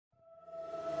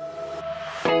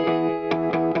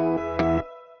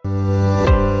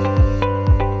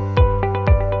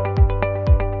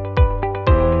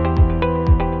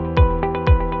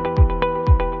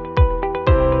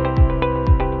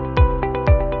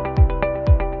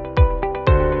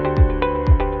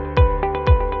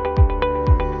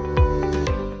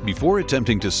Before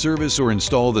attempting to service or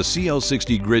install the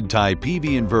CL-60 grid-tie PV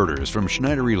inverters from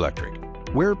Schneider Electric,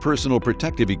 wear personal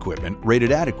protective equipment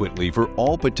rated adequately for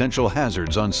all potential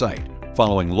hazards on site,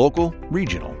 following local,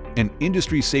 regional, and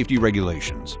industry safety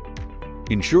regulations.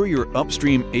 Ensure your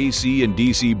upstream AC and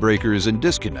DC breakers and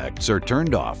disconnects are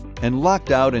turned off and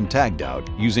locked out and tagged out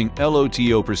using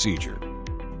LOTO procedure.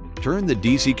 Turn the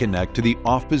DC connect to the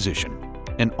off position,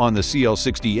 and on the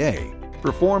CL-60A,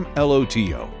 perform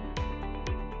LOTO.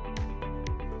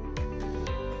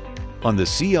 On the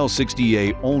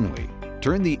CL-60A only,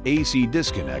 turn the AC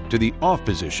disconnect to the off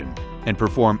position and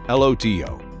perform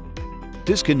LOTO.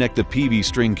 Disconnect the PV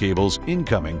string cables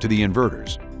incoming to the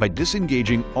inverters by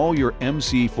disengaging all your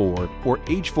MC4 or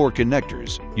H4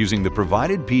 connectors using the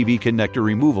provided PV connector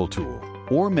removal tool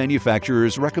or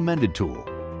manufacturer's recommended tool.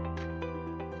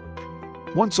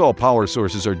 Once all power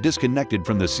sources are disconnected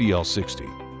from the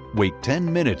CL-60, wait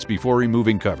 10 minutes before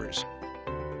removing covers.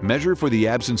 Measure for the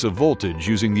absence of voltage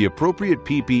using the appropriate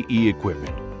PPE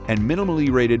equipment and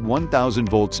minimally rated 1000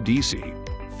 volts DC,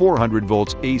 400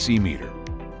 volts AC meter.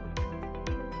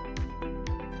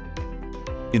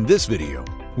 In this video,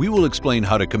 we will explain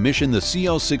how to commission the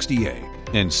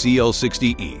CL-60A and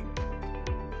CL-60E.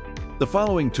 The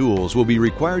following tools will be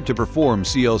required to perform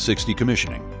CL-60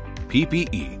 commissioning: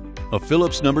 PPE, a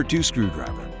Phillips No. 2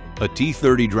 screwdriver, a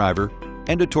T30 driver,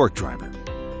 and a torque driver.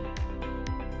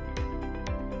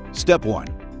 Step 1.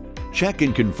 Check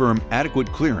and confirm adequate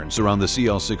clearance around the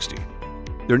CL-60.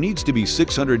 There needs to be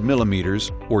 600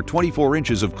 millimeters or 24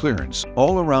 inches of clearance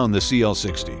all around the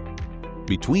CL-60.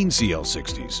 Between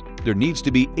CL-60s, there needs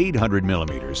to be 800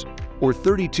 millimeters or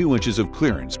 32 inches of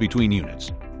clearance between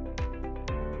units.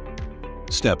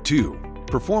 Step 2.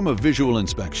 Perform a visual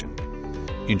inspection.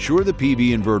 Ensure the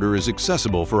PV inverter is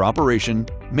accessible for operation,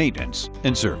 maintenance,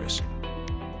 and service.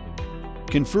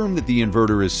 Confirm that the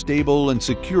inverter is stable and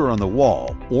secure on the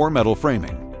wall or metal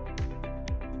framing.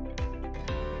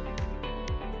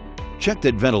 Check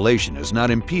that ventilation is not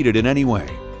impeded in any way.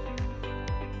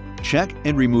 Check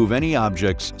and remove any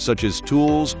objects such as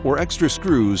tools or extra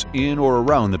screws in or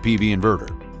around the PV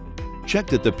inverter. Check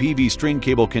that the PV string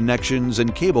cable connections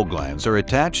and cable glands are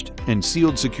attached and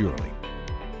sealed securely.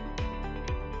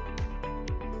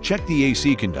 Check the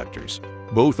AC conductors,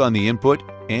 both on the input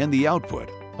and the output,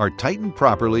 are tightened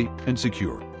properly and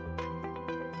secure.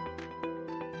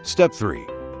 Step 3.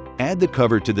 Add the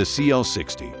cover to the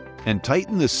CL-60 and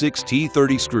tighten the 6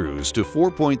 T30 screws to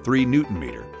 4.3 Newton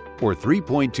meter or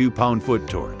 3.2 pound-foot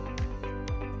torque.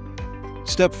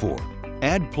 Step 4.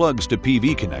 Add plugs to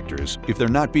PV connectors if they're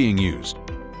not being used.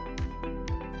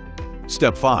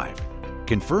 Step 5.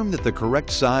 Confirm that the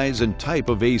correct size and type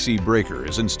of AC breaker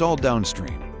is installed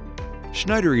downstream.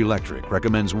 Schneider Electric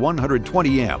recommends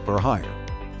 120 amp or higher,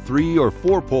 3 or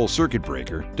 4 pole circuit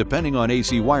breaker depending on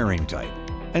AC wiring type,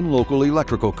 and local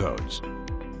electrical codes.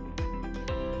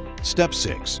 Step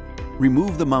 6.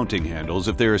 Remove the mounting handles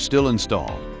if they are still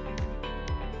installed.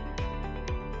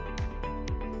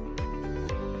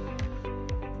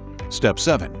 Step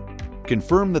 7.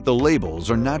 Confirm that the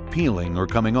labels are not peeling or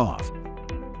coming off.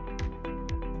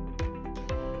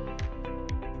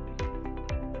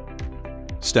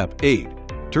 Step 8.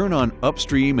 Turn on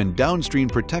upstream and downstream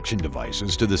protection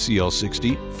devices to the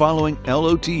CL-60 following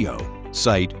LOTO,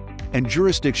 site, and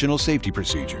jurisdictional safety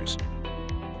procedures.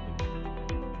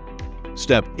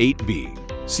 Step 8B.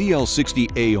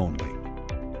 CL-60A only.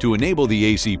 To enable the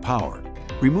AC power,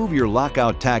 remove your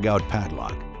lockout-tagout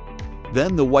padlock.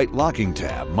 Then the white locking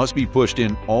tab must be pushed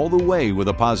in all the way with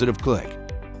a positive click.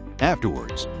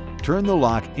 Afterwards, turn the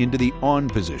lock into the on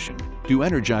position to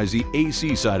energize the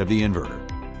AC side of the inverter.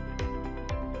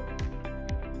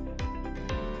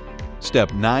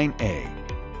 Step 9A.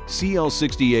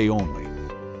 CL-60A only.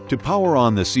 To power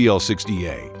on the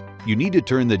CL-60A, you need to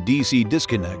turn the DC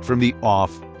disconnect from the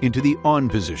off into the on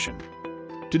position.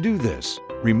 To do this,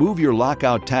 remove your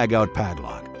lockout-tagout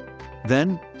padlock.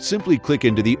 Then, simply click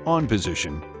into the on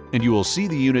position and you will see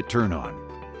the unit turn on.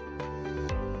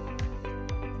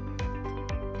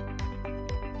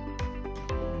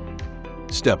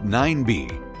 Step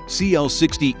 9B.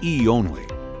 CL-60E only.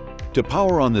 To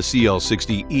power on the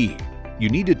CL-60E, you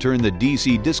need to turn the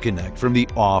DC disconnect from the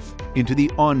off into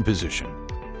the on position.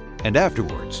 And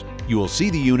afterwards, you will see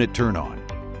the unit turn on.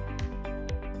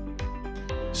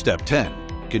 Step 10.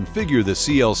 Configure the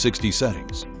CL-60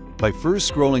 settings by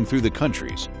first scrolling through the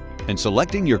countries and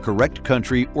selecting your correct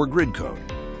country or grid code.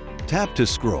 Tap to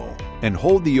scroll and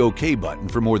hold the OK button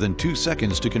for more than 2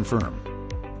 seconds to confirm.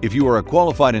 If you are a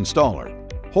qualified installer,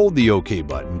 hold the OK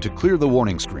button to clear the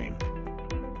warning screen.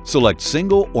 Select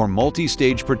single or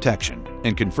multi-stage protection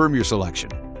and confirm your selection.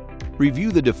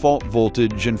 Review the default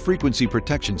voltage and frequency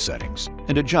protection settings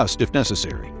and adjust if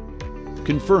necessary.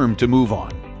 Confirm to move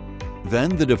on. Then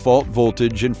the default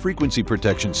voltage and frequency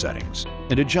protection settings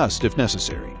and adjust if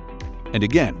necessary. And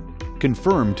again,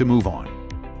 confirm to move on.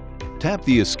 Tap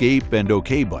the Escape and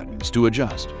OK buttons to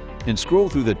adjust and scroll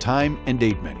through the Time and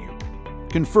Date menu.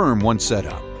 Confirm once set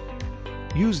up.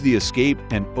 Use the Escape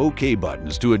and OK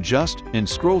buttons to adjust and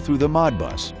scroll through the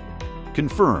Modbus.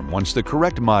 Confirm once the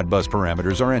correct Modbus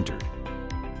parameters are entered.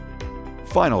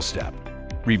 Final step.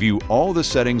 Review all the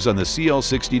settings on the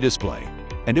CL-60 display,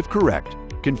 and if correct,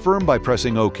 confirm by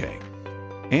pressing OK.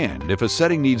 And if a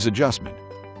setting needs adjustment,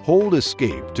 hold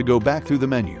Escape to go back through the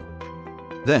menu.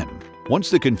 Then, once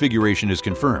the configuration is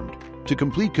confirmed, to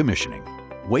complete commissioning,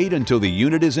 wait until the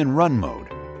unit is in run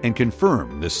mode and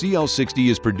confirm the CL-60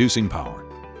 is producing power.